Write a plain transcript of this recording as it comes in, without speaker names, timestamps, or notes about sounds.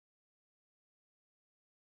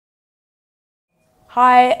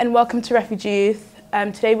Hi and welcome to Refugee Youth.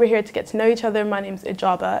 Today we're here to get to know each other. My name's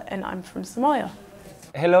Ijaba and I'm from Somalia.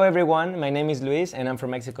 Hello everyone, my name is Luis and I'm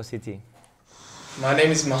from Mexico City. My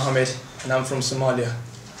name is Mohammed and I'm from Somalia.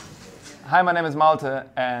 Hi, my name is Malte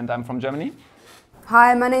and I'm from Germany.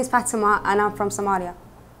 Hi, my name is Fatima and I'm from Somalia.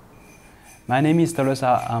 My name is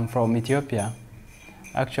Tolosa, I'm from Ethiopia.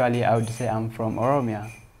 Actually, I would say I'm from Oromia.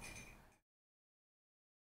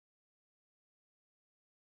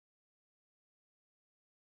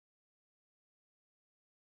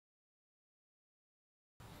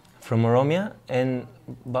 From Oromia?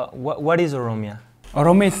 But what is Oromia?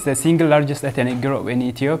 Oromo is the single largest ethnic group in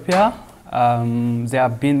Ethiopia. They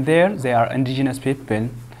have been there, they are indigenous people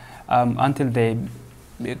until they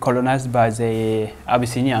colonized by the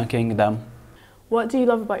Abyssinian kingdom. What do you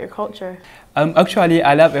love about your culture? Actually,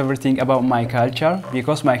 I love everything about my culture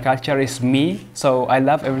because my culture is me. So I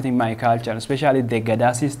love everything my culture, especially the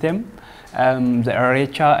Gada system, the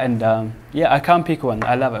Arecha, and yeah, I can't pick one.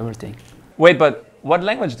 I love everything. Wait, but what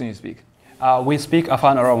language do you speak? We speak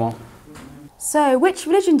Afan Oromo. So, which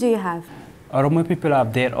religion do you have? Oromo people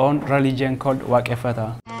have their own religion called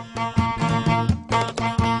Waqefata.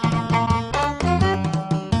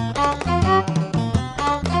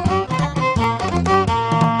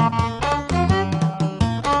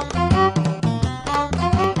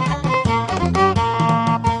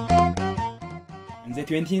 In the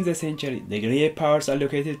 20th century, the great powers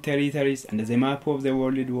allocated territories and the map of the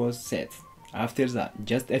world was set. After that,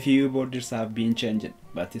 just a few borders have been changed,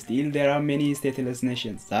 but still there are many stateless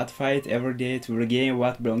nations that fight every day to regain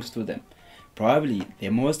what belongs to them. Probably the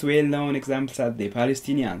most well-known examples are the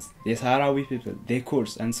Palestinians, the Sahrawi people, the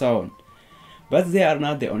Kurds, and so on. But they are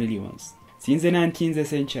not the only ones. Since the 19th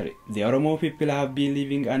century, the Oromo people have been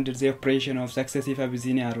living under the oppression of successive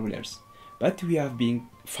Abyssinian rulers. But we have been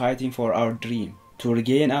fighting for our dream, to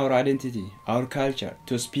regain our identity, our culture,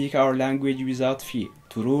 to speak our language without fear,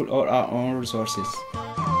 to rule all our own resources.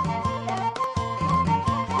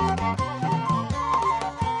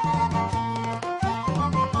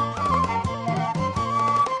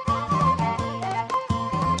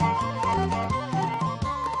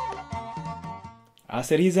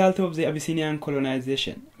 As a result of the Abyssinian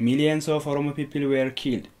colonization, millions of Oromo people were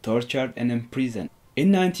killed, tortured, and imprisoned. In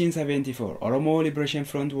 1974, Oromo Liberation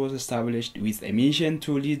Front was established with a mission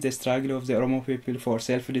to lead the struggle of the Oromo people for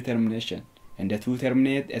self-determination and to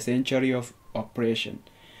terminate a century of oppression.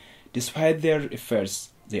 Despite their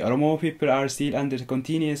efforts, the Oromo people are still under the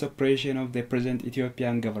continuous oppression of the present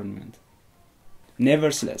Ethiopian government.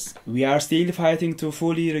 Nevertheless, we are still fighting to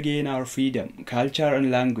fully regain our freedom, culture, and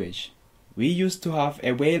language. We used to have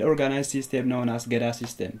a well-organized system known as Gada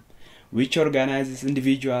system, which organizes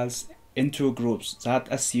individuals into groups that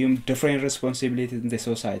assume different responsibilities in the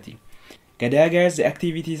society. Gada guides the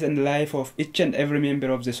activities and life of each and every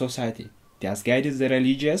member of the society. It has guided the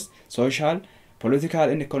religious, social, political,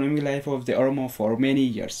 and economic life of the Oromo for many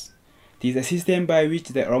years. It is a system by which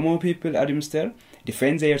the Oromo people administer,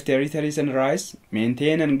 defend their territories and rights,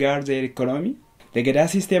 maintain and guard their economy. The Gada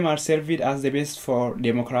system are served as the base for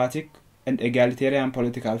democratic and egalitarian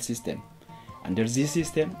political system. Under this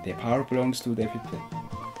system, the power belongs to the people.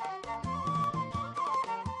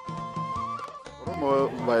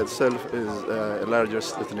 Oromo by itself is the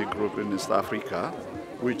largest ethnic group in East Africa,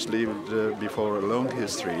 which lived before a long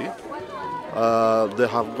history. They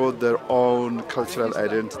have got their own cultural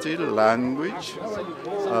identity, language.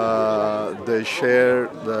 They share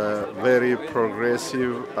the very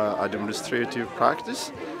progressive administrative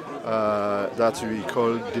practice that we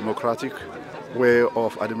call democratic way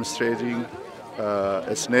of administrating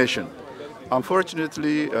its nation.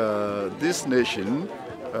 Unfortunately, this nation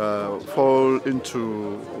fall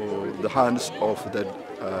into the hands of the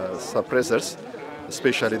suppressors,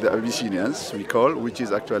 especially the Abyssinians, we call, which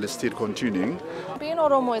is actually still continuing. Being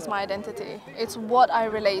Oromo is my identity. It's what I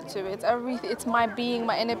relate to. It's my being,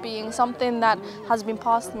 my inner being, something that has been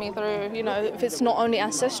passed to me through, you know, if it's not only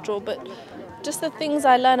ancestral, but just the things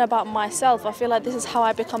I learn about myself. I feel like this is how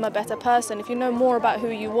I become a better person. If you know more about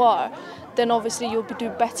who you are, then obviously you'll do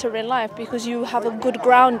better in life because you have a good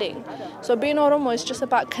grounding. So being Oromo is just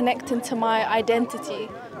about connecting to my identity.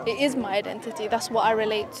 It is my identity. That's what I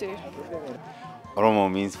relate to.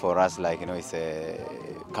 Oromo means for us, like, you know, it's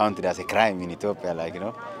counted as a crime in Ethiopia. Like, you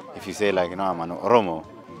know, if you say, like, you know, I'm an Oromo,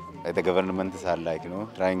 the governments are, like, you know,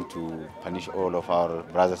 trying to punish all of our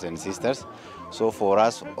brothers and sisters. So for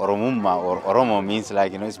us, Oromumma or Oromo means,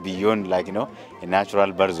 like, you know, it's beyond, like, you know, a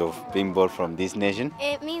natural birth of being born from this nation.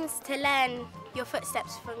 It means to learn your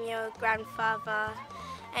footsteps from your grandfather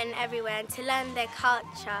and everywhere, and to learn their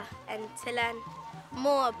culture and to learn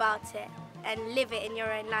more about it and live it in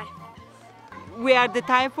your own life. we are the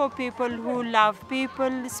type of people who love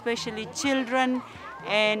people, especially children,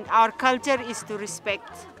 and our culture is to respect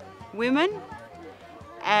women,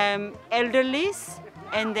 elderlies,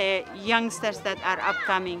 and the youngsters that are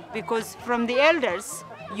upcoming, because from the elders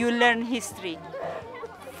you learn history.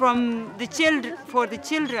 From the children, for the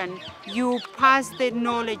children, you pass the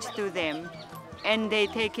knowledge to them, and they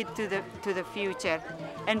take it to the future.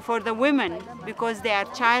 And for the women, because they are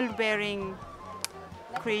childbearing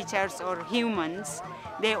creatures or humans,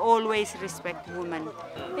 they always respect women.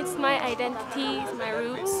 It's my identity, it's my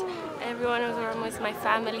roots. Everyone knows Oromo is my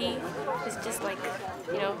family. It's just like,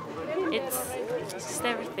 you know, it's just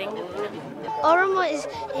everything. Oromo is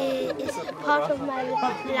part of my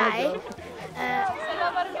life.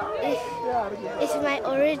 It's my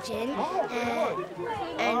origin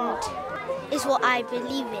and it's what I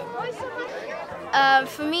believe in.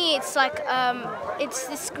 For me, it's like it's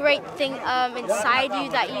this great thing inside you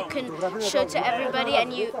that you can show to everybody,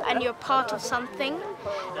 and you're part of something,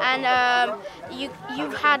 and you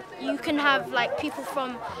can have like people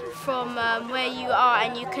from where you are,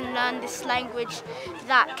 and you can learn this language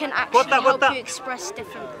that can actually help you express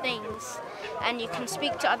different things, and you can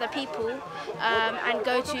speak to other people and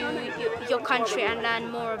go to your country and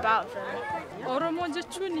learn more about them. Oromo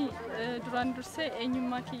jechuun duraan dursee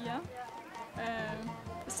eenyummaa kiyya.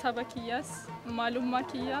 Saba kiyyaas maalummaa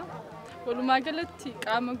kiyyaa walumaa galatti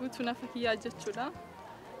qaama guutuu nafa kiyyaa jechuudha.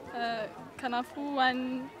 Kanaafuu waan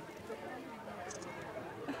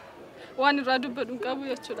irraa dubbadhu qabu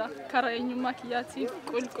jechuudha. Karaa eenyummaa kiyyaatiif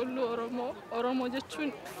qulqulluu Oromoo jechuun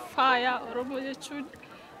faayaa, Oromoo jechuun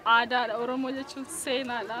aadaadha, Oromoo jechuun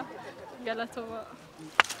seenaadha. Galatooma.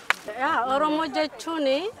 Oromoo jechuun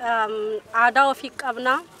aadaa ofii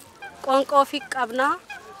qabna, qoonqoo ofii qabna.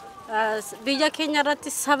 Biyya keenya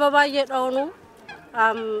irratti saba baay'ee dhoonu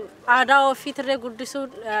aadaa ofiitirree guddisuu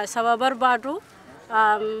saba barbaadu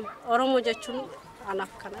Oromoo jechuun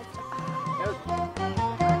anaaf kana jedha.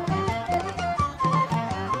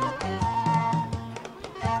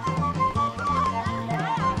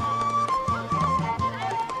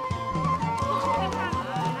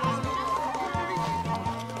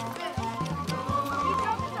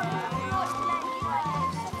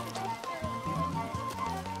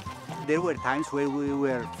 There were times where we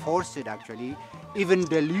were forced, actually, even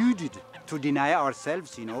deluded to deny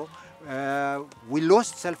ourselves, you know. We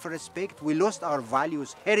lost self-respect, we lost our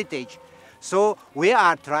values, heritage. So we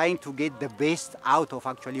are trying to get the best out of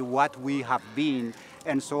actually what we have been,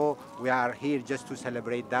 and so we are here just to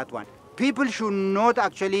celebrate that one. People should not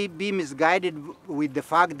actually be misguided with the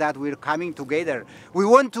fact that we're coming together. We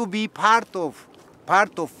want to be part of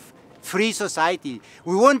free society.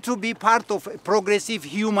 We want to be part of a progressive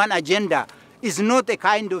human agenda. It's not a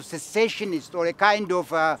kind of secessionist or a kind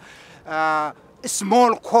of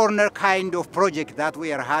small corner kind of project that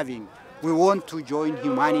we are having. We want to join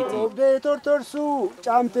humanity.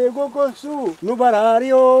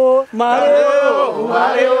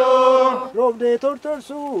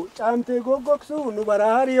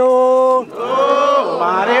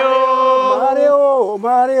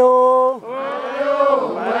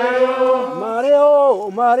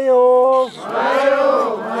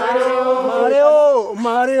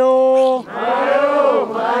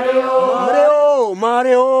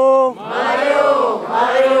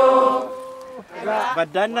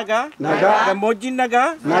 Badan naga, Gamojin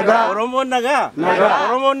naga, Oromo naga,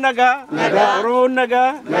 Oromo naga, Oromo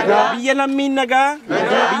naga, Biyanamin naga,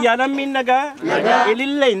 Biyanamin naga,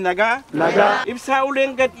 Elile naga, Ibsa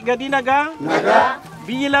ulen gadi naga,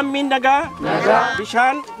 Biyanamin naga,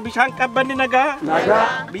 Bishan kabani naga,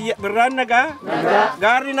 Biran naga,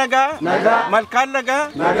 Gari naga, Malkan naga,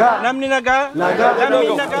 Namni naga,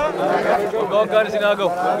 Namni naga. Gari sinago,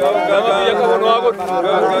 Gari sinago,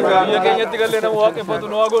 Gari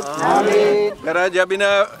Gara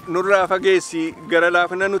jabina nurraa fageessi, gara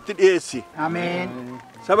laafina nutti dhiyeessi. Ameen.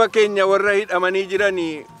 Saba keenya warra hidhamanii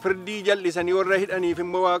jiranii firdii jal'isanii warra hidhaniif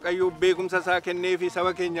immoo Waaqayyo beekumsa isaa kenneefi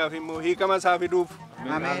saba keenyaaf immoo hiikama isaa fiduuf.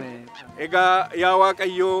 Ameen. Egaa yaa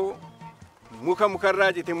Waaqayyo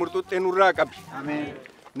mukarraa cite murtuxxee nurraa qabi. Ameen.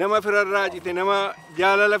 Nama firarraa cite nama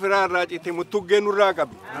jaalala firarraa cite muttuggee nurraa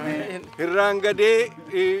qabi. Ameen. Hirraan gadee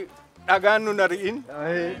dhagaan nu nari'in,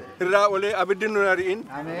 irraa olee abiddi nu nari'in.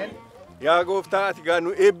 Yaa Gooftaa ati gaa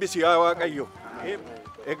nu eebbisi yaa Waaqayyo.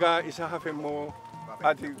 Egaa isa hafe immoo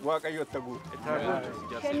ati waaqayyotti guute.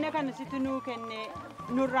 Kenne kana situ nuu kenne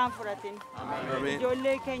nurraan fudhatin.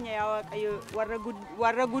 Ijoollee keenya yaa waaqayyo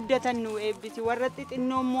warra guddatan nuu eebbisi warra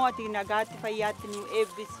xixinnoo immoo ati nagaatti fayyaatti nuu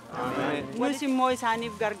eebbisi. Nus immoo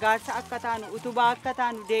isaaniif gargaarsa akka taanu utubaa akka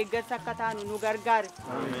taanu deeggarsa akka taanu nu gargaare.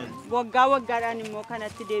 Waggaa waggaadhaan immoo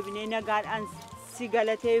kanatti deebinee nagaadhaan si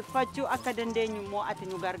galateeffachuu akka dandeenyu immoo ati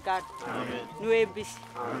nu gargaar. Nu eebbisi.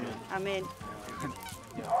 Ameen.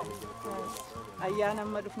 Ayyaana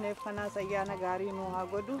amma dhufneef kanaas ayyaana gaarii nu haa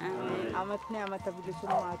godhu. Amatni amata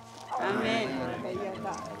bilisummaati. Ameen.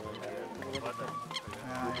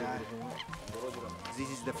 This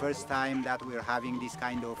is the first time that we're having this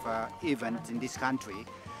kind of event in this country.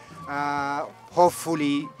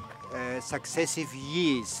 Hopefully, successive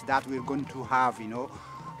years that we're going to have,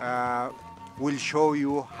 will show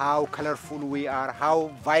you how colorful we are,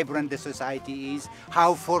 how vibrant the society is,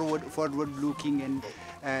 how forward-looking and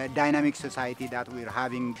dynamic society that we're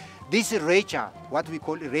having. This Recha, what we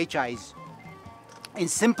call Recha, is, in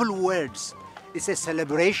simple words, it's a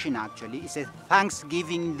celebration actually. It's a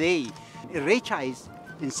Thanksgiving Day. Recha is,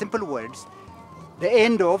 in simple words, the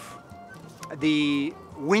end of the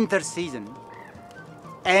winter season,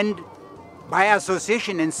 and by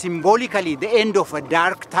association and symbolically the end of a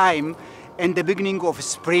dark time and the beginning of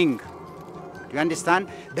spring. You understand?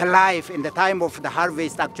 The life and the time of the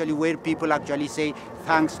harvest actually, where people actually say,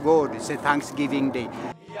 thanks God, it's a Thanksgiving Day.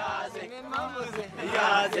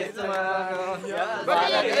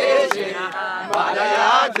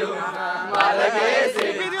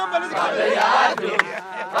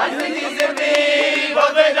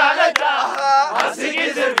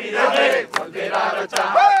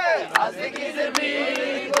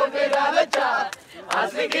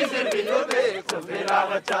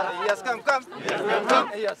 Yes, come.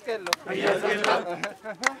 Yes, kello.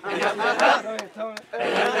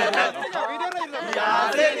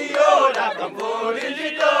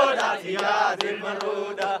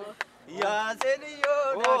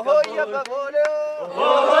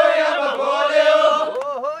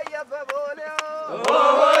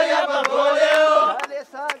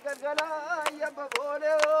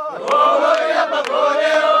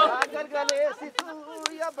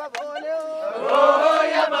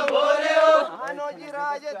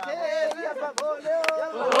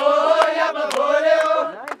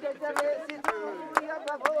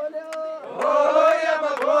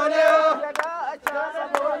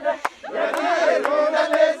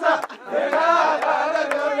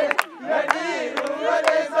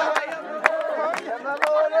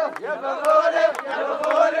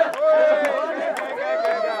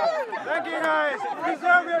 Thank you guys.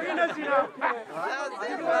 Preserve your energy now.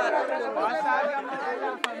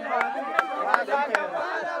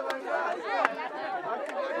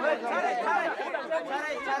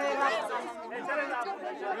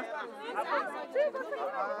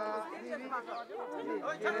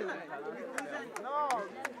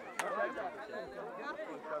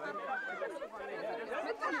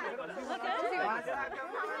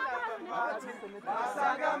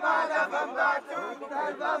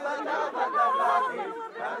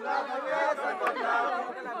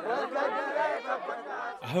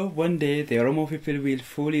 I hope one day the Oromo people will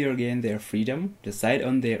fully regain their freedom, decide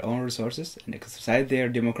on their own resources, and exercise their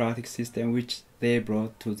democratic system which they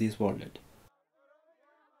brought to this world.